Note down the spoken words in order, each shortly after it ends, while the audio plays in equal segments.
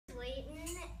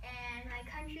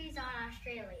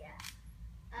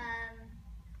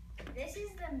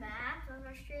a map of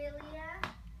Australia,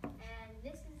 and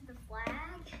this is the flag.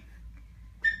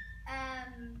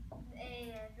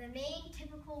 The main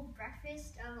typical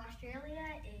breakfast of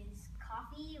Australia is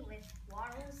coffee with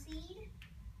wattle seed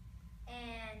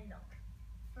and milk.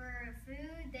 For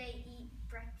food, they eat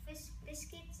breakfast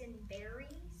biscuits and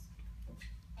berries.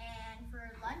 And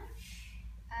for lunch,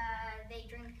 they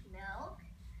drink milk.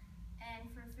 And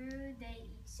for food, they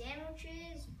eat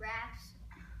sandwiches, wraps,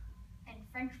 and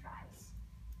French fries.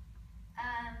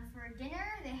 For dinner,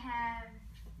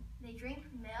 they drink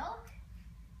milk.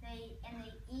 They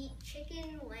eat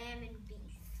chicken, lamb, and beef.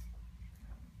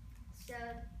 So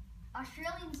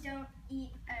Australians don't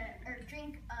eat or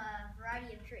drink a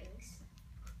variety of drinks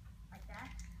like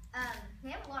that. They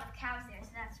have a lot of cows there,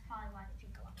 so that's probably why they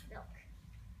drink a lot of milk.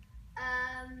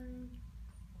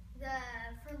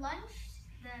 For lunch,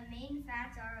 the main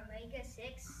fats are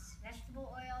omega-6,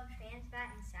 vegetable oil, trans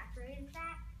fat, and saturated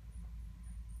fat.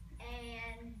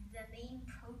 And the main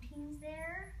proteins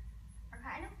there are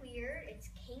kind of weird. It's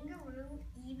kangaroo,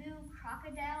 emu,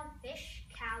 crocodile, fish,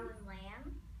 cow, and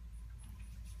lamb.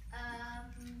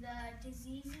 The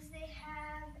diseases they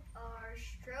have are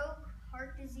stroke,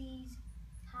 heart disease,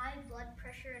 high blood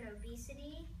pressure, and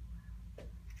obesity.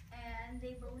 And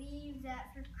they believe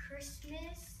that for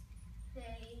Christmas,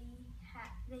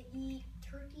 they eat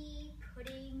turkey,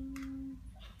 pudding,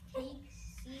 cake,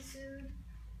 seafood,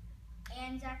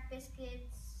 Anzac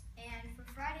biscuits, and for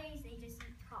Fridays they just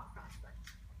eat hot cross buns.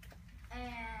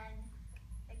 And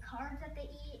the carbs that they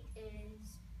eat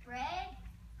is bread,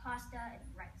 pasta,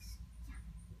 and rice.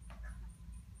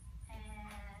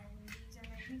 And these are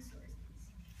their resources.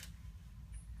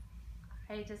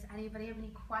 Hey, does anybody have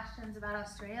any questions about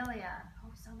Australia?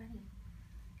 Oh, so many.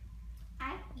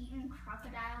 I've eaten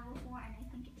crocodile before, and I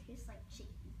think it tastes like chicken.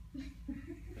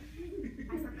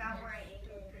 I forgot where I ate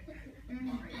it.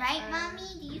 Right, Mommy?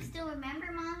 Do you still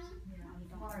remember, Mommy? Yeah,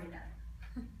 Florida.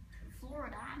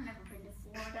 Florida? I've never been to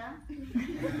Florida.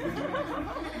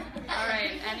 All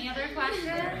right, any other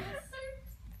questions?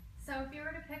 So if you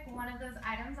were to pick one of those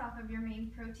items off of your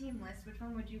main protein list, which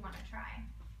one would you want to try?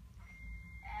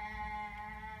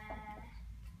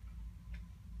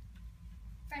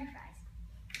 French fries.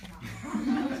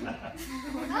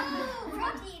 Oh,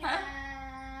 protein.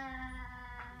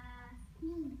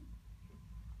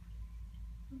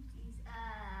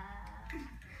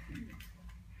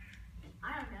 I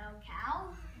don't know, cow?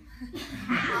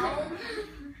 Cow?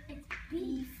 It's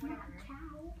beef, not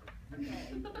cow. Okay.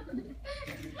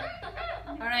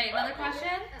 All right, another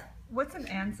question? What's an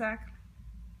Anzac?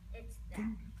 It's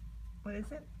that. What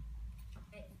is it?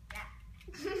 It's that.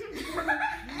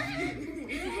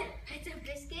 It's a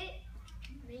biscuit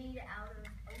made out of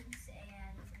oats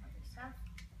and some other stuff.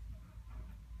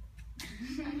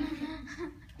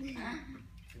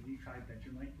 Have you tried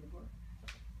Vegemite before?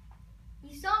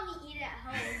 You saw me eat it at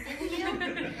home, didn't you?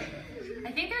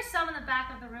 I think there's some in the back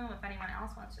of the room if anyone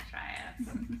else wants to try it.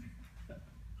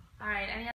 All right, any